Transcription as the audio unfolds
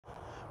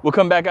we'll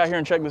come back out here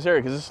and check this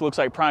area because this looks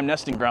like prime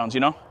nesting grounds, you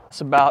know?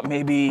 It's about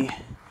maybe,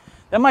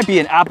 that might be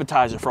an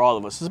appetizer for all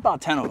of us. It's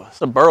about 10 of us.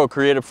 It's a burrow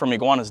created from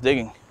iguanas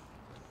digging.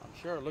 I'm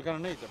sure, look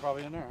underneath, they're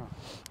probably in there, huh?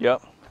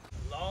 Yep.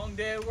 Long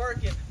day of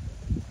working.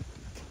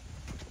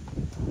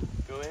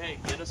 Go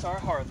ahead, get us our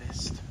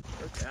harvest.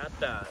 Look at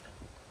that.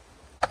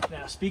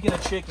 Now, speaking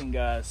of chicken,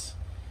 guys,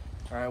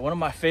 all right, one of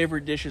my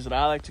favorite dishes that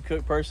I like to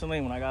cook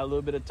personally when I got a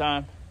little bit of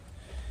time,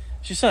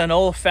 it's just an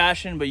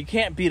old-fashioned, but you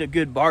can't beat a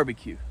good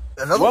barbecue.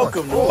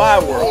 Welcome to my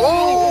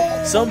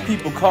world. Some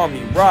people call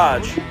me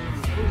Raj,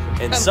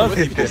 and some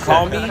people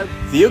call me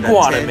the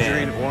Iguana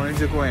Man.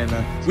 Orange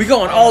iguana. We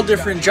go on all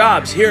different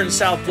jobs here in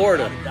South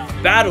Florida,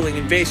 battling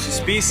invasive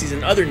species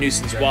and other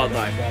nuisance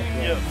wildlife,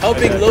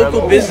 helping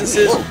local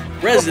businesses,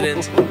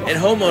 residents, and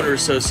homeowner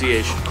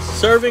associations.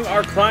 Serving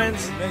our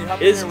clients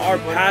is our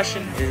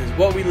passion and is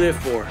what we live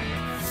for.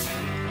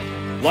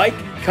 Like,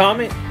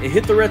 comment, and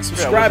hit the red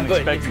subscribe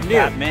button if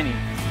you're new.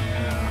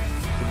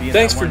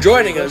 Thanks for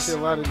joining us,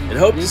 and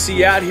hope to see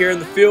you out here in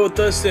the field with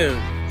us soon.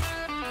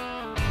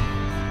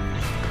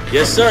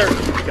 Yes, sir.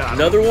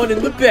 Another one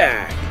in the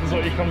bag. This is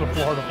what you come to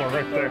Florida for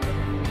right there.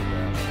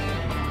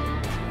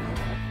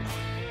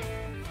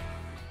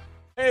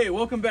 Hey,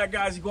 welcome back,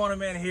 guys. Iguana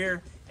Man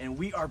here, and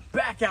we are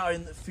back out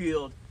in the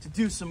field to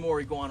do some more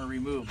iguana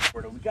removal.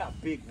 We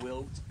got Big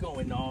Will. What's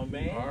going on,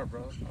 man? All right,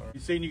 bro. All right. You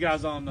seen you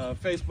guys on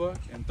Facebook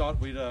and thought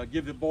we'd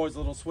give the boys a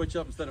little switch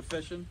up instead of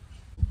fishing.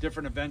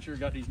 Different adventure.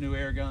 Got these new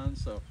air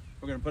guns, so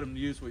we're gonna put them to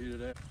use with you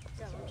today.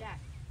 So, I'm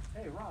Jack.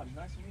 Hey, Raj.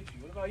 Nice to meet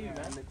you. What about you,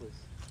 man? Nicholas.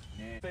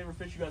 Yeah. Favorite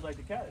fish you guys like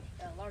to catch?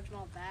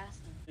 Largemouth bass.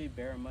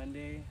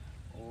 Barramundi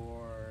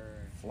or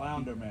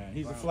Flounder man.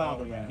 He's a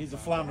flounder man. He's a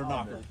flounder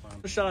knocker.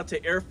 Shout out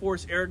to Air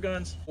Force Air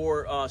Guns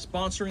for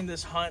sponsoring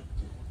this hunt.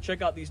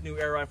 Check out these new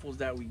air rifles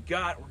that we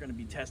got. We're gonna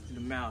be testing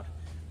them out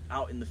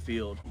in the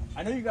field.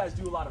 I know you guys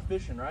do a lot of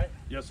fishing, right?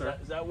 Yes, sir.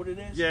 Is that what it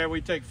is? Yeah,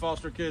 we take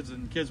foster kids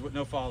and kids with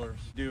no fathers.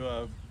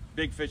 Do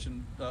big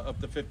fishing up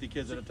to 50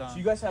 kids at a time. So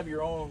you guys have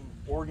your own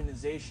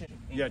organization?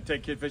 Yeah,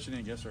 Take Kid Fishing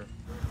Inc. Yes, sir.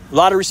 A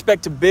lot of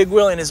respect to Big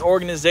Will and his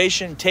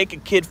organization, Take a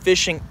Kid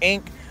Fishing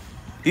Inc.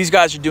 These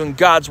guys are doing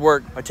God's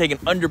work by taking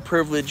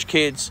underprivileged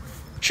kids,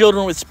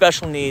 children with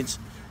special needs,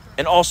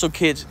 and also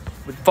kids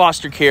with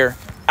foster care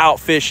out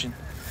fishing.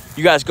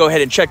 You guys go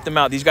ahead and check them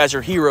out. These guys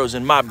are heroes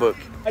in my book.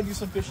 I do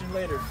some fishing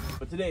later,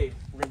 but today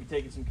we're gonna be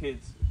taking some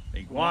kids.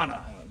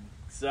 Iguana.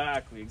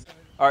 Exactly.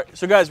 All right,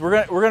 so guys,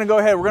 we're gonna go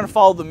ahead. We're gonna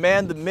follow the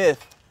man, the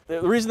myth.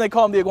 The reason they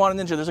call him the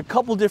Iguana Ninja, there's a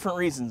couple different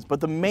reasons, but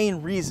the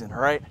main reason, all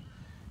right,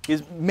 he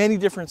has many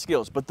different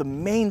skills, but the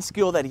main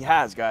skill that he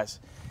has, guys,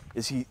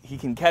 is he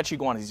can catch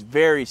iguanas. He's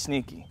very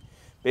sneaky.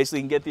 Basically,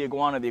 he can get the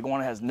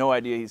iguana has no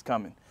idea he's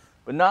coming.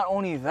 But not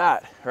only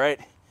that, right,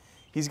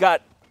 he's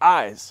got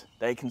eyes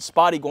that he can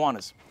spot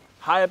iguanas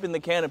high up in the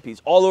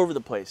canopies, all over the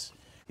place.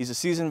 He's a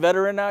seasoned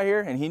veteran out here,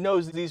 and he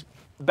knows these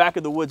back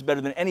of the woods better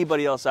than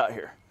anybody else out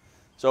here.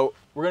 So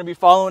we're gonna be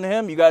following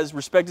him. You guys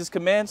respect his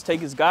commands, take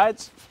his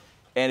guides,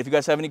 and if you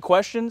guys have any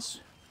questions,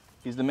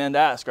 he's the man to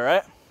ask, all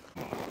right?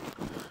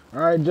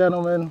 All right,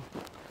 gentlemen.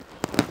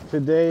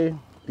 Today,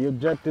 the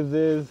objective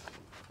is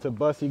to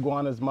bust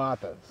iguanas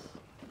matas.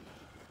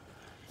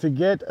 To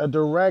get a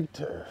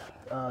direct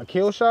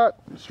kill shot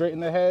straight in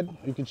the head,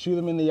 you can shoot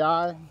them in the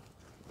eye.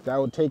 That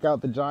would take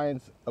out the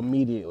giants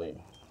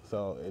immediately.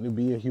 So it'll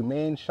be a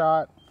humane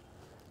shot,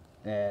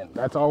 and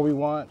that's all we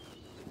want.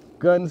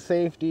 Gun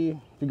safety,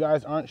 if you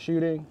guys aren't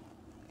shooting,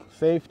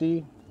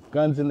 safety,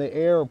 guns in the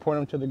air, report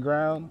them to the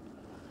ground.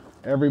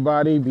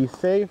 Everybody be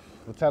safe.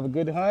 Let's have a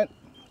good hunt.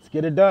 Let's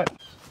get it done.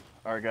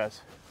 All right,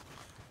 guys.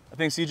 I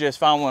think CJ's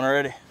found one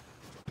already.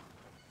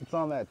 It's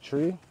on that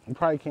tree. You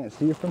probably can't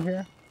see it from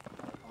here.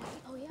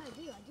 Oh yeah, I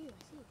see it.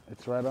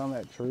 It's right on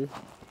that tree.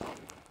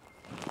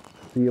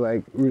 See,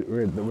 like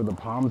where the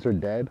palms are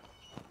dead.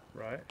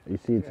 Right. You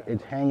see,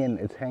 it's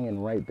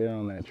hanging right there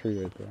on that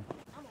tree right there.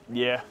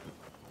 Yeah.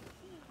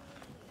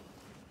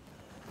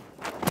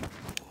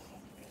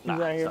 He's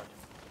right here.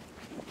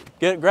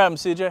 Get it, grab him,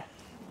 CJ.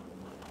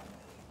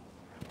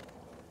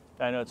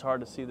 I know it's hard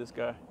to see this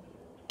guy.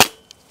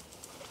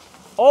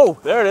 Oh,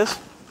 there it is.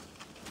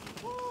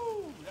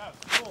 Woo, that's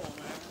cool,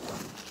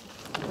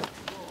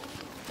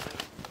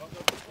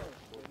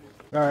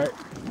 man. All right,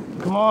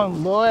 come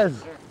on,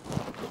 boys.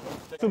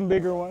 Some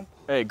bigger one.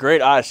 Hey,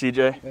 great eye,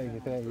 CJ.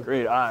 Thank you.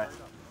 Great eye.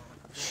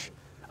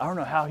 I don't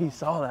know how he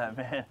saw that,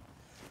 man.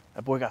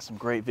 That boy got some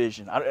great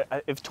vision.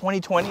 If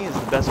 20/20 is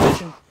the best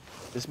vision,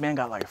 this man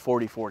got like a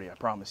 40/40, I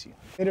promise you.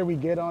 The later we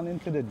get on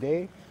into the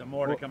day, The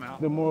more to come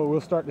out. the more we'll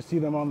start to see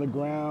them on the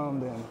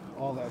ground and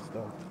all that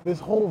stuff. This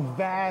whole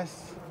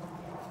vast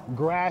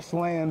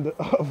grassland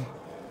of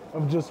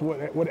just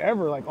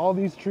whatever, like all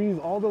these trees,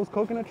 all those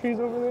coconut trees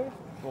over there,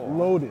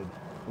 loaded.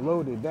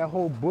 That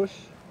whole bush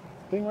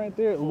thing right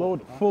there,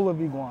 loaded, full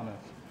of iguanas.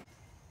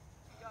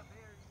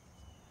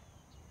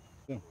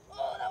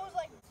 Oh, that was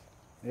like.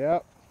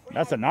 Yep.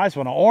 That's a nice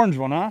one, an orange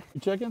one, huh?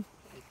 You checking?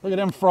 Look at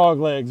them frog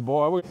legs,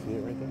 boy. See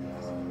it right there?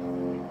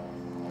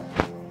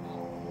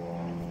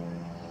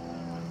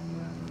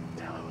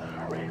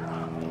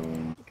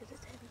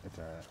 It's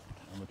all right.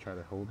 I'm gonna try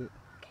to hold it.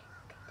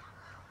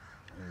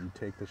 And you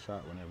take the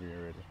shot whenever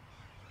you're ready.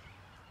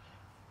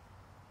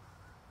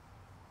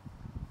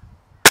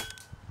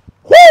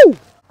 Woo!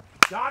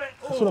 Got it.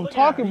 That's what I'm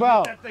talking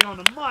about. That thing on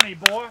the money,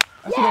 boy.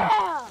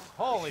 Yeah!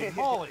 Holy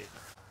moly.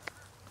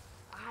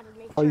 I had to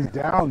make Oh, he's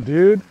down,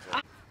 dude.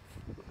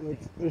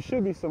 There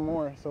should be some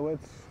more, so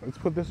let's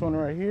put this one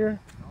right here.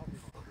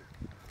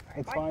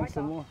 Let's find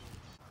some more.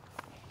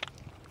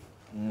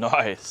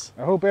 Nice.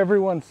 I hope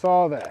everyone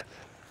saw that.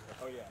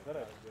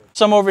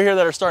 Some over here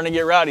that are starting to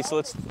get rowdy, so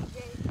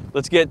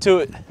let's get to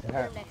it.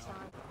 next time.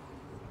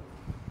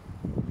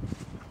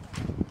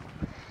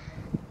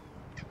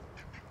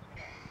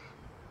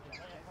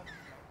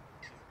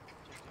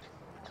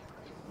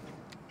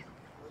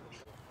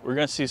 We're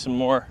gonna see some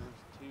more.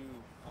 Two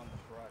on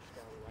the brush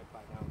going right by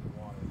down in the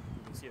water.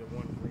 You can see the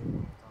one green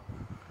one on top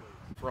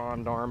of the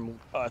frond arm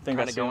I think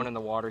I kind of see going him. in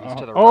the water. He's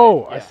to the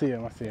Oh, right. I see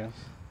him. I see him.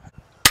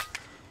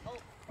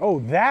 Oh,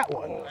 that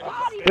one.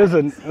 There's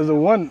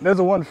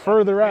a one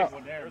further out.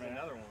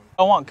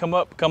 I want come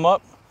up,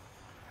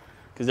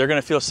 because they're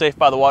gonna feel safe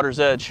by the water's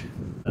edge.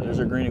 There's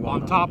our green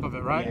iguana. On top of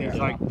it, right? He's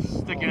like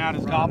sticking out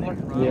his gobbler.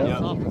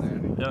 Yeah.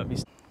 Yep,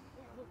 he's-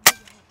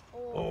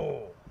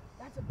 Oh.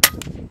 That's a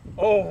big one.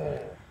 Oh.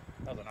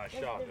 That was a nice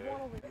shot, There's dude.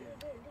 one over there.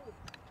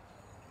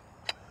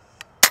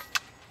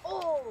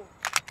 Oh!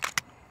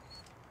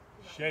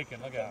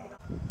 Shaking, look out.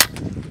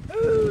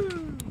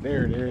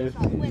 There it is.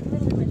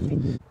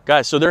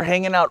 Guys, so they're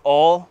hanging out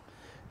all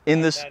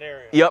in this. that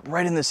area. Yep,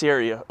 right in this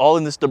area, all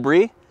in this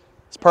debris.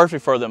 It's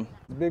perfect for them.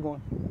 Big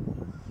one.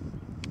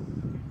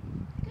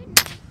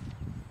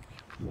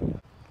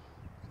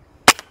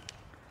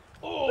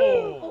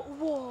 Oh.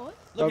 What?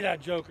 Look at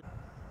that joker.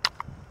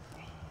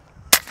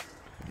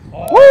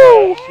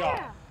 Woo!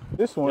 Shot.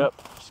 This one. Yep,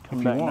 just come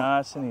you back want.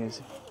 nice and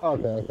easy.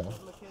 Okay.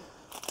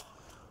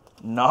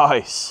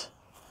 Nice.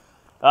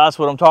 That's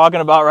what I'm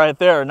talking about right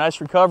there.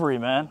 Nice recovery,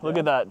 man. Look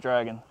at that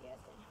dragon.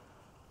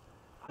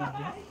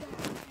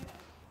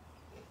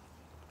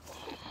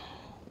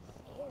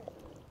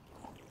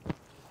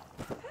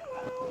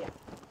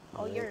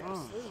 Oh, you're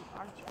asleep,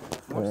 aren't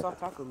you? No, stop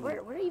talking. Where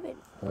you been?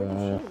 Where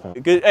you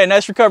shooting? Good. Hey,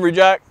 nice recovery,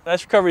 Jack.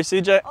 Nice recovery,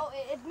 CJ. Oh,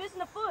 it's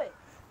missing a foot.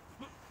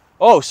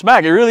 Oh,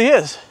 smack, it really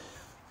is.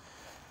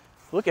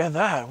 Look at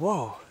that,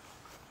 whoa.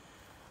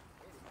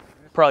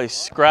 Probably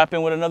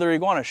scrapping with another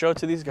iguana. Show it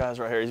to these guys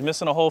right here. He's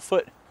missing a whole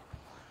foot.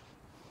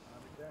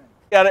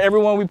 Got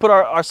everyone we put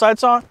our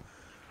sights on?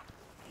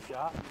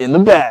 In the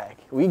bag.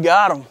 We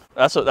got him.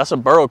 That's a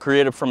burrow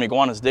created from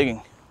iguanas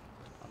digging.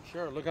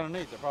 Sure, look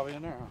underneath. They're probably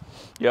in there, huh?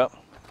 Yep.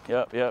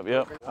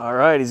 All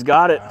right, he's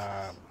got it.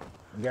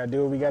 We gotta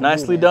do what we gotta do.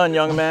 Nicely man. done,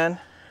 young man.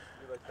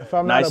 If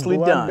I'm not Nicely a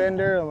blood done.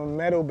 bender, I'm a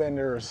metal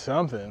bender or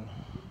something.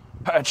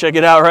 All right, check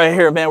it out right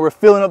here, man. We're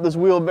filling up this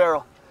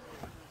wheelbarrow.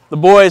 The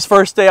boys'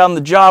 first day on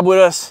the job with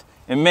us,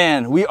 and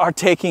man, we are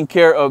taking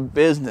care of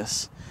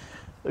business.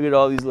 Look at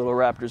all these little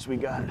raptors we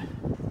got.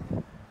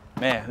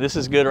 Man, this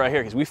is good right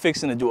here because we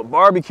fixing to do a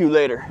barbecue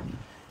later.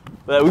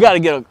 But we got to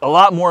get a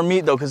lot more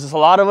meat though, because it's a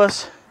lot of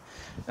us.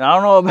 And I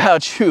don't know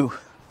about you.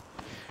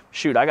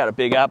 Shoot, I got a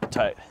big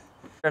appetite.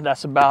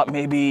 That's about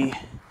maybe,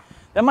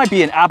 that might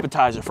be an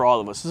appetizer for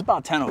all of us. It's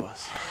about 10 of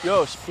us.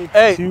 Yo,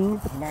 hey,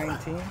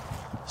 219.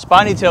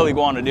 spiny tail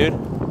iguana, dude.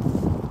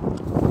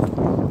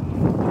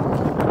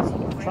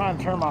 Trying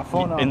to turn my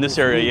phone off. In this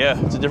area,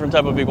 yeah. It's a different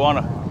type of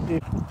iguana.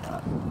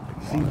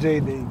 CJ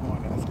the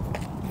iguana.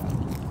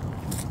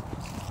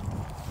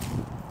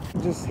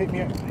 Just hit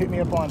me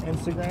up on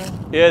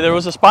Instagram. Yeah, there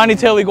was a spiny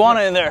tail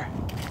iguana in there.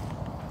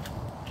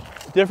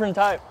 Different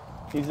type.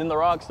 He's in the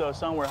rocks though,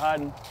 somewhere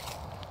hiding.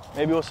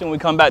 Maybe we'll see when we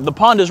come back. The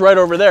pond is right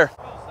over there.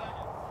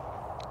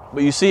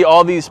 But you see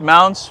all these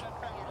mounds?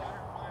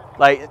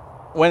 Like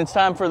when it's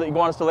time for the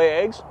iguanas to lay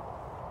eggs,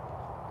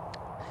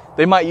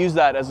 they might use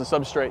that as a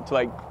substrate to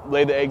like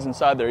lay the eggs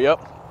inside there, yep.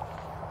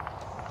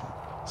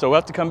 So we'll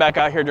have to come back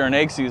out here during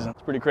egg season.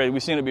 It's pretty crazy.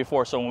 We've seen it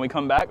before. So when we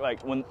come back,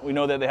 like when we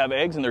know that they have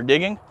eggs and they're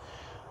digging,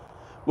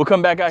 we'll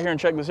come back out here and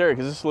check this area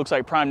because this looks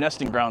like prime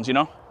nesting grounds, you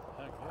know?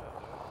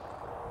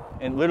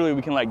 And literally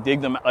we can like dig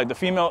them, like the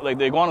female, like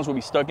the iguanas will be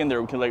stuck in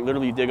there. We can like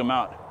literally dig them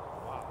out.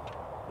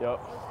 Yep.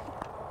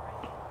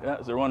 Yeah,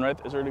 is there one right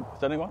there? Is that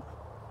an iguana?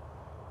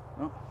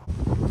 No?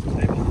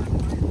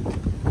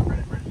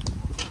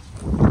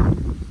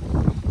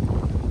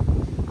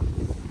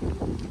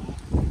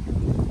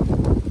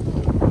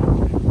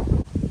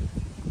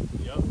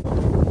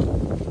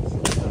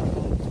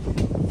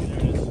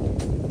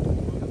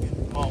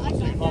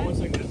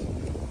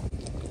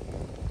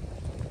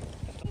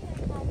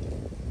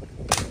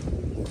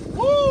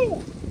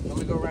 Let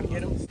me go around and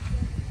get him. This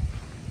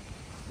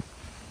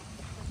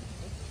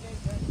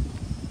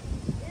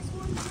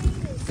one thing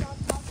is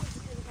soft tacos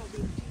because of how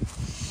big.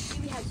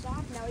 We had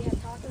soft, now we have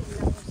tacos, and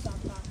now we have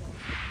soft tacos.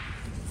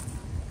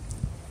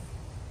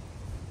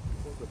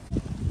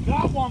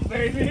 Got one,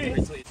 baby!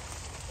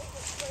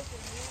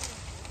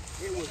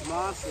 It was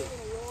massive.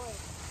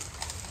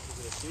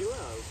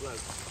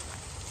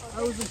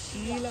 That was a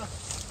Sheila.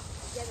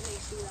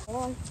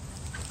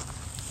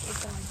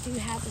 if I do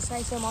have to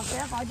say so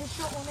myself, I just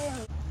shot one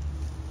arrow.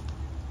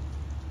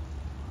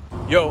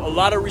 Yo, a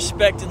lot of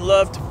respect and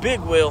love to Big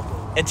Will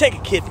and Take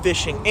a Kid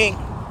Fishing Inc.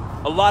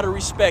 A lot of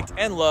respect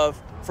and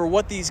love for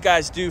what these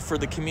guys do for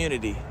the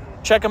community.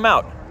 Check them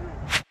out.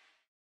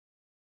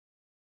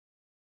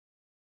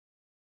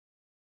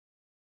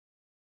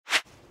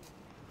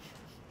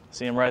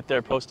 See him right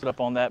there posted up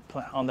on that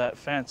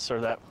fence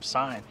or that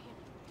sign.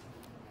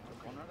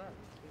 One right there.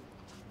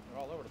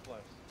 They're all over the place.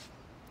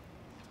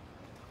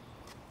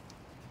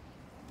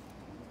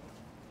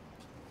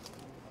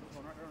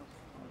 One right there on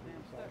the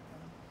damn stick.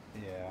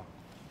 Yeah.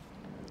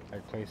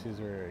 Like places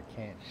where it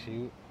can't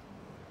shoot,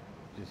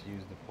 just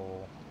use the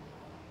pole.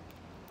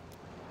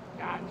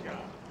 Gotcha.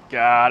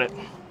 Got it.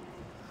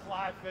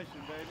 Fly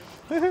fishing,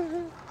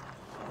 baby.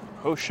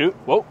 Oh shoot!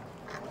 Whoa!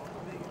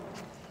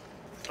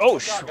 Oh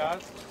Good job, shoot!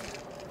 guys.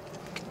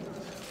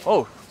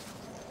 Oh!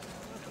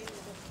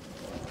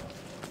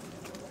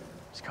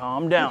 Just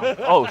calm down.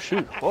 Oh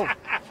shoot! Whoa!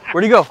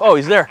 Where'd he go? Oh,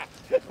 he's there.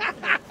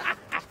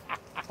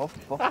 Whoa!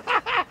 Whoa!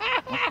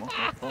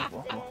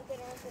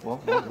 Whoa!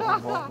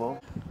 Whoa!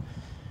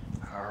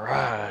 All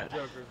right.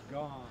 Joker's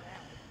gone.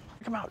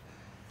 Check him out.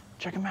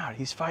 Check him out.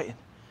 He's fighting.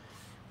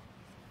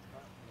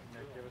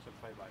 Nick, give us a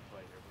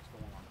play-by-play here. What's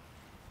going on?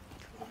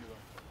 What are you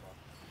looking for?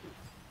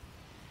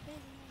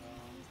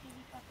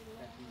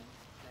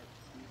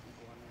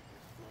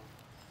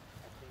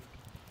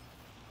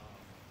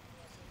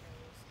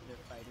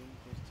 They're fighting.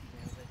 There's two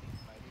males, I think,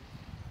 fighting.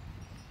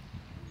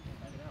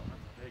 Check it out.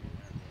 Big in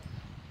there.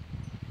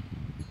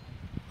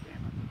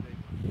 Damn, that's a big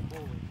one.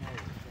 Holy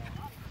moly.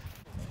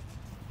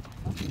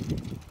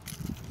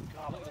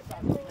 God, look at the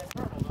size of that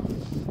turtle, though.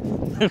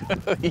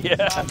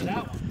 Yeah. Size of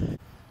that one.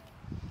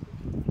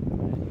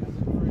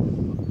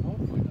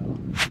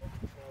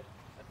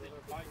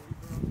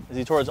 Is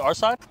he towards our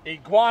side?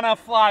 Iguana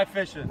fly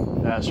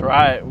fishing. That's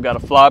right. We got a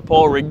fly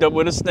pole rigged up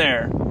with a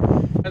snare.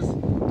 That's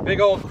big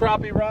old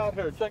crappie rod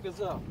here. Check this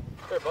out.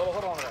 Here, Bubba,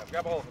 hold on to that.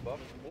 Grab a hold of it, Bubba.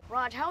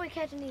 Raj, how are we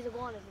catching these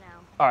iguanas now?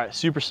 All right,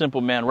 super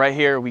simple, man. Right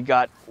here, we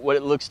got what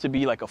it looks to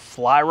be like a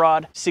fly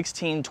rod,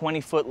 16,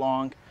 20 foot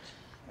long.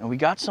 And we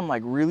got some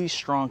like really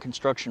strong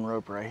construction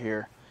rope right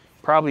here.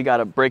 Probably got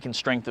a breaking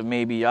strength of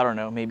maybe, I don't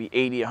know, maybe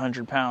 80,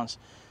 100 pounds.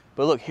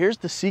 But look, here's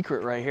the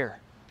secret right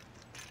here.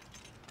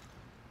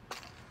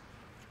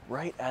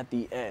 Right at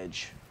the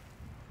edge,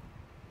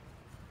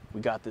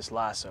 we got this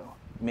lasso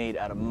made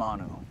out of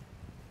mono.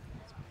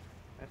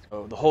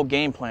 So the whole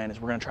game plan is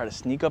we're gonna try to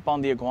sneak up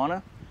on the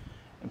iguana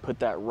and put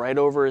that right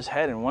over his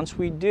head. And once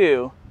we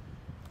do,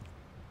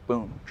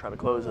 boom, try to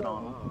close it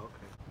on him. Oh,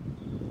 okay.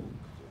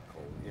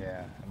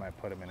 Yeah, I might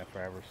put him in a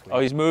forever sleep.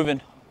 Oh, he's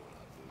moving.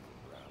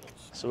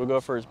 So we'll go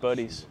for his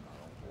buddies.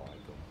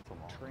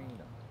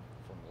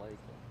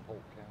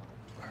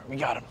 We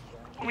got him.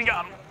 We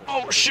got him.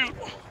 Oh, shoot.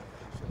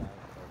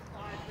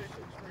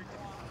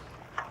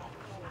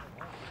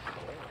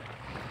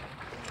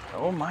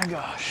 Oh my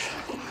gosh.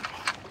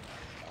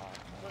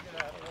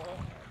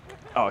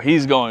 Oh,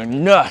 he's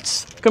going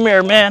nuts. Come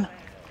here, man.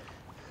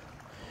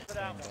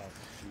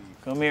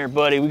 Come here,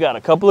 buddy. We got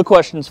a couple of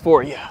questions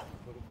for you.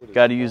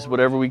 Got to use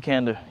whatever we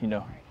can to, you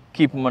know,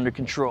 keep them under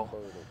control.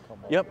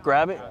 Yep,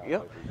 grab it.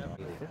 Yep.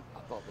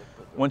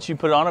 Once you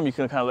put it on them, you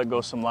can kind of let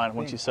go some line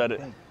once you set it.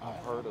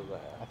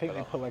 I think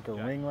they put like a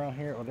ring around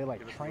here, or they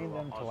like train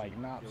them to like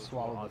not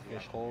swallow the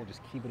fish whole,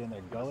 just keep it in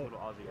their gullet,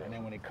 and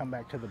then when they come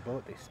back to the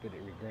boat, they spit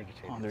it,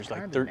 regurgitate. Oh, there's It's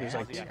like kinda 30,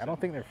 nasty. I don't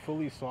think they're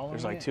fully swallowing.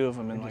 There's like it. 2 of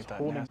them in They're like just that.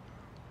 holding Yeah. it.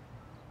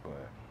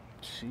 But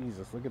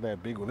Jesus, look at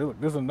that big one. Look,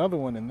 there's another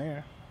one in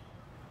there.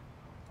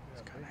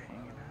 It's kind of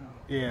hanging out.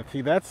 Yeah,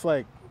 see, that's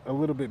like a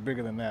little bit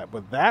bigger than that,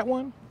 but that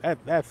one,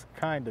 that's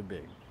kind of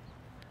big.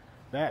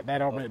 That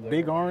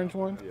big orange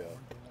one. Yeah.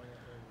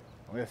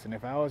 Listen,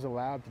 if I was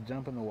allowed to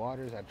jump in the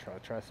waters, I'd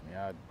trust me.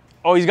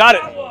 Oh, he's got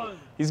it.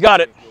 He's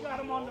got it.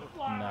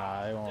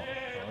 Nah, they won't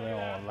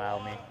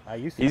allow me. I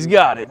used to. He's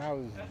got it. When I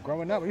was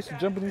growing up, I used to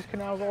jump in these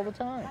canals all the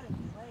time.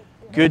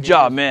 Good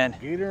job, man.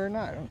 Gator or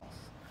not.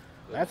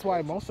 That's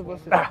why most of us.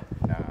 Nah,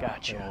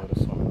 Gotcha. they don't let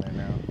us swim in there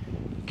now.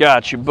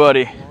 Got you,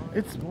 buddy.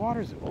 It's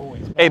water's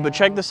always. Hey, but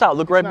check this out.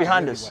 Look right not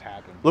behind really us. what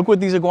happened. Look what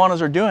these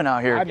iguanas are doing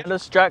out here. Get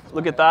us, Jack.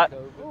 Look at that.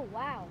 Oh,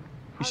 wow.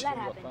 How'd that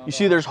happen? You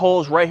see there's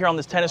holes right here on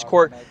this tennis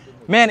court.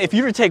 Man, if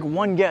you were to take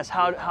one guess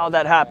how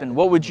that happened,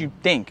 what would you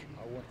think?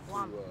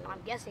 Well, I'm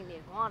guessing the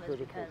iguanas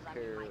because, I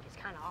mean, like, it's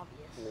kind of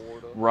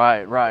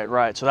obvious.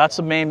 Right. So that's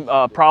the main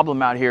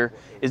problem out here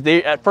is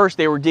at first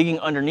they were digging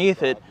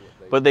underneath it,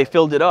 but they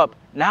filled it up.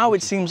 Now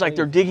it seems like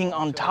they're digging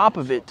on top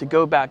of it to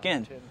go back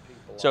in.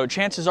 So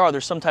chances are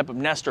there's some type of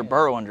nest or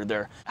burrow under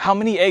there. How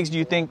many eggs do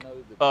you think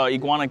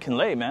iguana can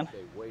lay, man?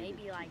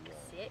 Maybe like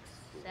 6,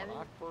 7,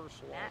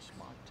 max.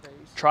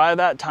 Try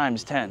that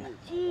times 10.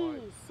 Geez,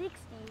 60.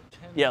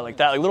 Yeah, like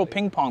that, like little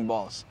ping pong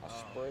balls.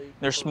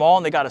 They're small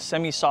and they got a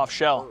semi-soft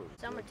shell.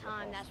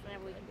 Summertime, that's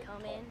whenever we can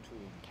come in and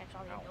catch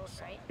all the adults,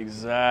 right?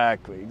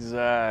 Exactly.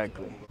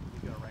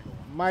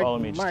 Mike, Follow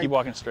me, just keep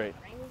walking straight.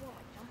 Wrangle one,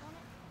 like jump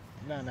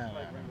on it?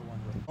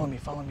 No.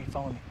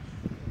 Follow me.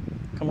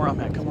 Come where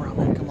I'm at. Come where I'm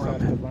at. Come where I'm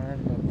at.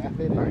 Learn the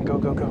method. All right, go,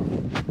 go, go.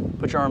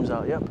 Put your arms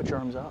out. Yep, put your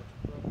arms out.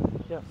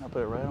 Yep, now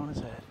put it right on his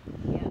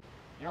head.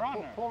 You're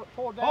on there.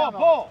 Pull down.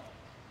 Pull. All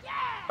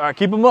right,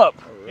 keep him up.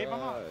 Keep him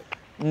up.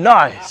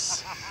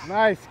 Nice.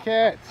 Nice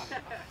catch.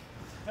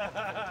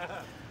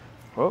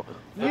 Whoa,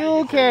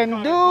 You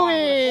can do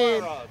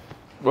it.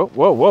 whoa,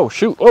 whoa, whoa,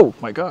 shoot. Oh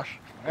my gosh.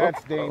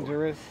 That's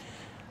dangerous.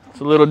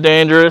 It's a little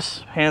dangerous.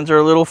 Hands are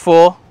a little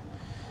full,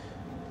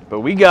 but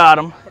we got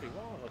him.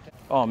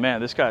 Oh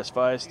man, this guy's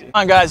feisty. Come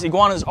on guys,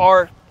 iguanas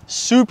are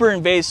super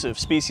invasive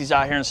species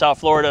out here in South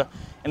Florida,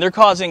 and they're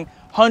causing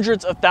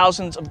hundreds of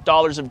thousands of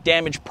dollars of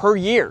damage per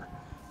year,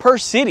 per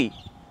city,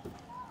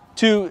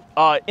 to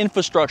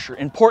infrastructure,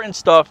 important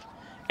stuff,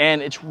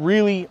 and it's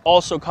really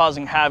also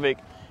causing havoc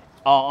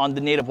on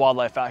the native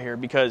wildlife out here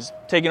because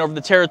taking over the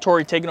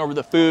territory, taking over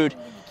the food.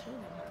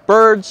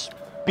 Birds,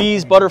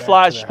 bees,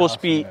 butterflies are supposed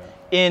to be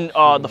in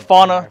the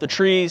fauna, the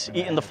trees,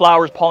 eating the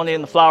flowers,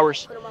 pollinating the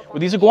flowers. With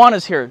these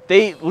iguanas here,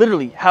 they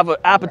literally have an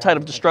appetite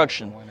of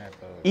destruction.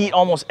 Eat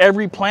almost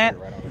every plant,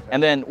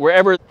 and then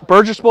wherever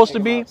birds are supposed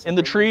to be, in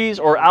the trees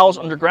or owls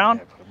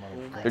underground,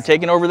 they're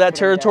taking over that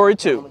territory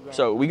too.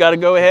 So we got to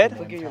go ahead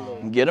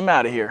and get them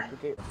out of here.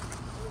 Big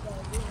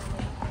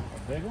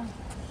one?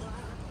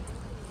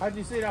 How'd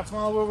you see that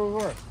small where we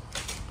were?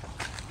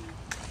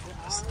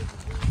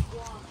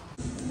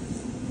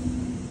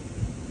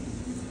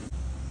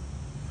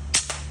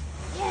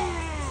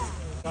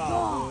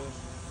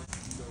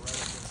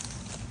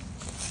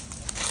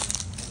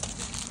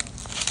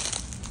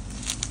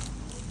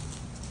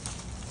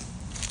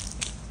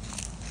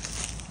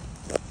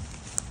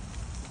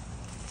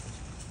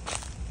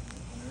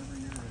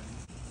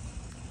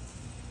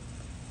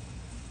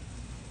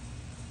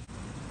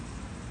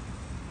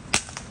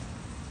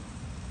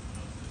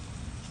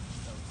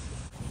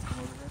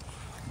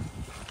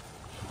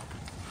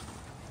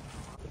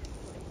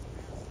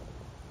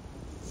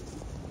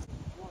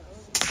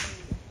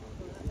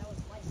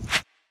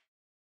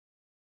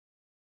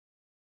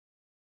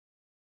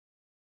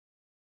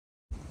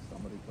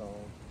 Somebody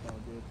called.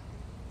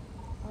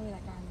 Probably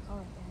that guy in the car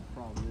right there.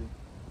 Probably.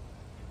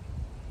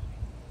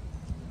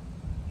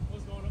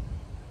 What's going on?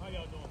 How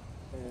y'all doing?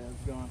 Yeah,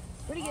 it's gone.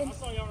 Pretty I good.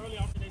 saw y'all earlier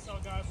after they saw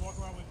guys walk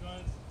around with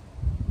guns.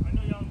 I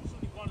know y'all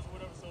shoot iguanas or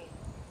whatever, so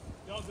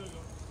y'all good.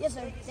 Yes,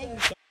 sir. Thank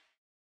you.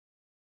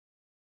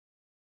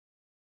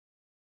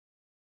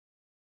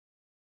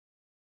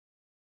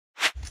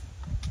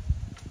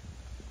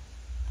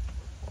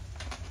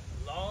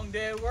 Long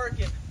day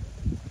working.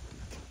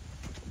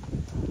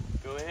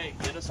 Go ahead,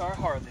 get us our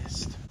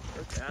harvest.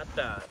 Look at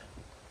that.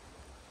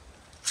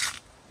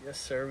 Yes,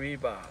 sir, we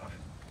Bob.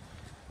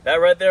 That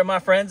right there, my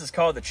friends, is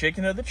called the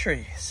chicken of the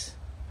trees.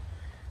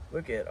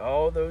 Look at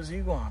all those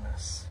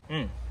iguanas.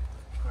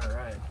 All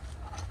right.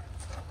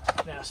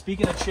 Now,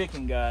 speaking of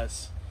chicken,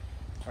 guys,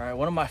 all right,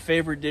 one of my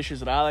favorite dishes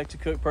that I like to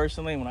cook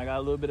personally when I got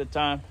a little bit of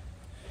time,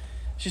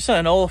 it's just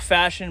an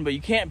old-fashioned, but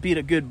you can't beat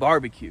a good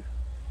barbecue.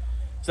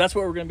 So that's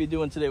what we're gonna be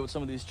doing today with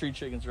some of these tree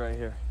chickens right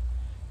here.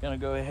 Gonna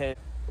go ahead,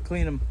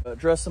 clean them,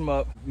 dress them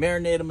up,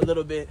 marinate them a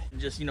little bit,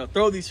 and just, you know,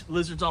 throw these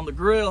lizards on the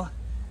grill,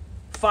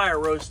 fire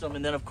roast them,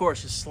 and then of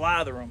course just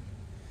slather them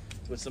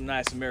with some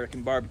nice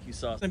American barbecue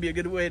sauce. It's gonna be a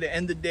good way to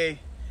end the day,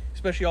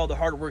 especially all the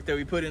hard work that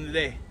we put in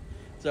today.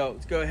 So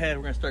let's go ahead,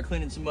 we're gonna start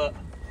cleaning some up,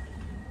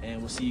 and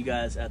we'll see you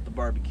guys at the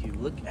barbecue.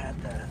 Look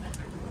at that.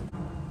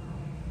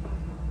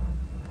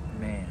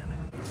 Man.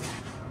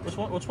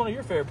 What's one of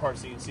your favorite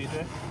parts to eat,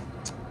 CJ?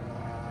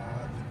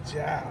 The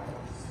jowls.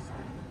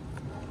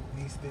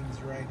 These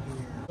things right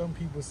here. Some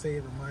people say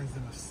it reminds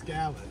them of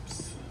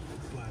scallops,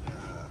 but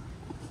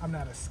I'm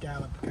not a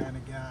scallop kind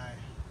of guy.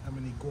 I'm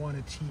an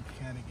iguana cheek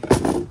kind of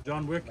guy.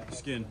 John Wick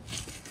skin.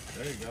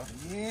 There you go.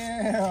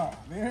 Yeah,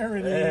 there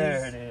it is.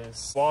 There it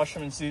is. Wash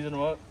them and season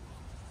them up.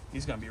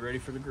 He's gonna be ready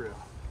for the grill.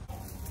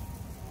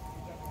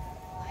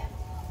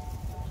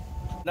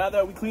 Now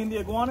that we cleaned the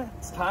iguana,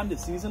 it's time to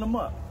season them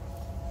up.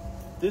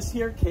 This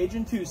here,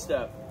 Cajun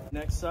two-step.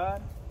 Next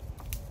side.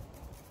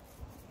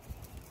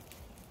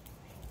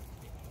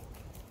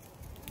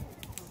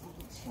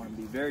 Want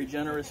to be very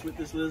generous with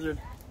this lizard.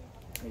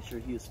 Make sure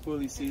he is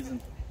fully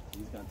seasoned.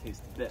 He's gonna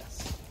taste the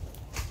best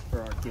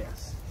for our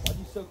guests. Why'd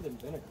you soak it in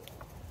vinegar?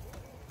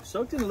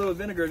 Soaked in a little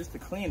vinegar just to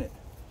clean it.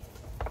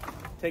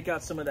 Take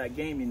out some of that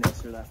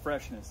gaminess or that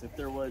freshness, if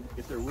there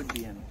would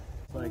be any.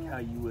 Like how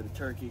you would a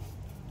turkey.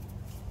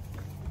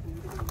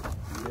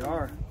 They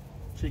are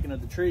chicken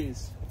of the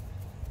trees.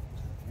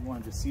 You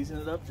want to just season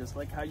it up just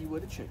like how you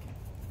would a chicken.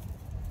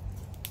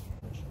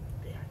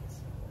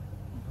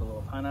 Put a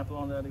little pineapple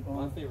on that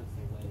iguana. My favorite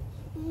thing,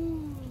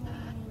 Man,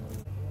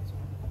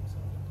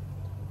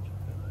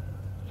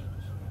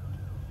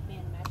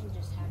 imagine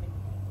just having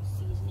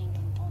seasoning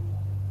on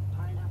the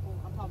pineapple.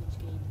 I'm probably just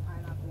getting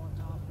pineapple on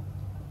top.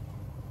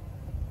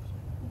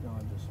 You're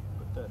gonna just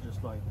put that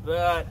just like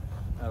that.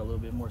 Add a little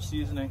bit more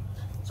seasoning.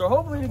 So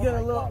hopefully to get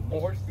a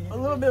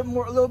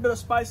little bit of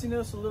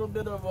spiciness, a little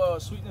bit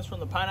of sweetness from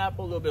the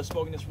pineapple, a little bit of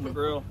smokiness from the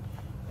grill,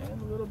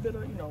 and a little bit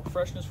of, you know,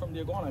 freshness from the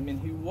iguana. I mean,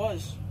 he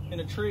was in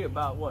a tree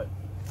about what,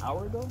 an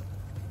hour ago?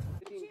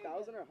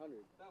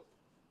 100? Oh,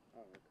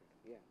 okay.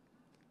 Yeah.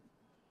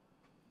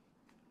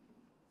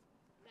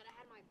 Bet I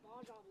had my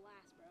ball job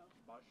last, bro.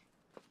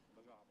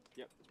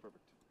 Yep, that's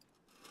perfect.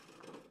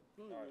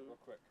 All right, real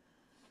quick.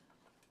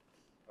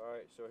 All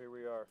right, so here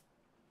we are.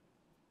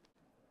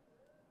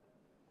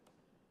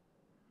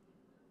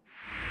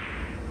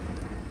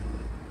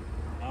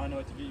 Now I know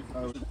what to give you.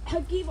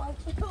 I keep on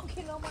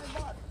choking on my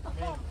butt.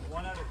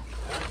 One out of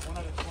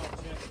 20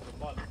 chances of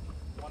butt.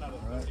 1 out of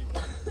 30.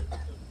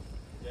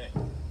 Yeah.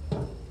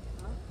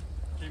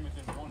 Came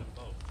within 1 of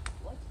both.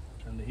 What?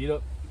 Turn the heat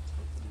up.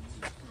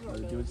 Let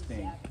it do its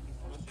thing.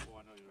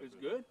 It's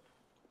good.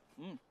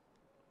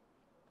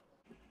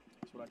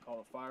 That's what I call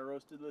a fire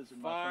roasted lizard.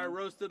 Fire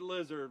roasted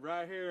lizard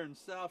right here in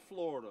South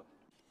Florida.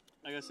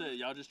 Like I said,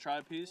 y'all just try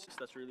a piece.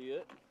 That's really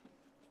it.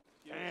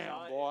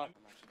 Damn, boy.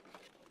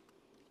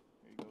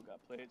 There you go. Got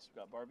plates.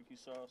 Got barbecue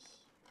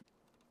sauce.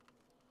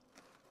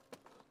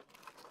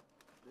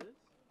 This.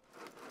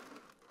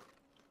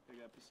 You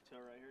got a piece of tail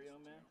right here,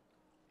 young man.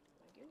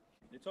 Thank you.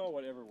 It's all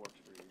whatever works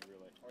for you,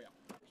 really. Oh, yeah.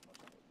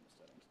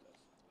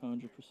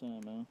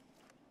 100%, man.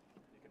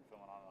 You can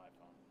film it on an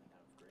iPhone and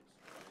have great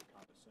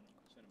content,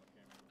 cinema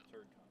camera,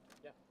 third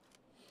content.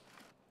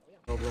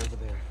 Yeah. Over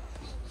there.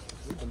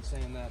 We've been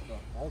saying that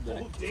all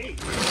day.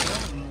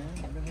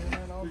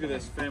 Look at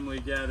this family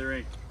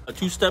gathering. A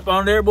two-step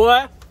on there,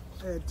 boy.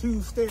 Had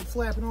 2 steps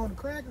flapping on the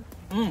cracker.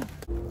 I've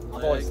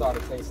always thought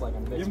it tastes like a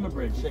mix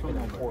between chicken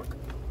and pork.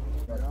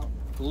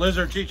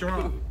 Lizard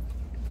chicharron.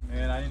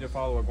 Man, I need to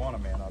follow Iguana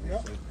Man,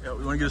 obviously. Yeah,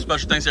 we want to give a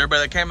special thanks to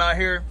everybody that came out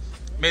here,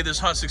 made this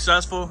hunt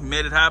successful,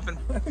 made it happen.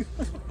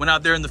 Went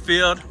out there in the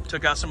field,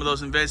 took out some of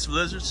those invasive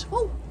lizards.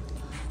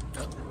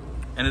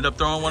 Ended up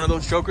throwing one of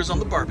those jokers on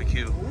the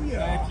barbecue. Oh,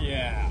 yeah. Heck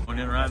yeah. Went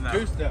in right now.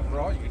 2-step,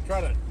 bro. You can try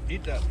to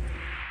eat that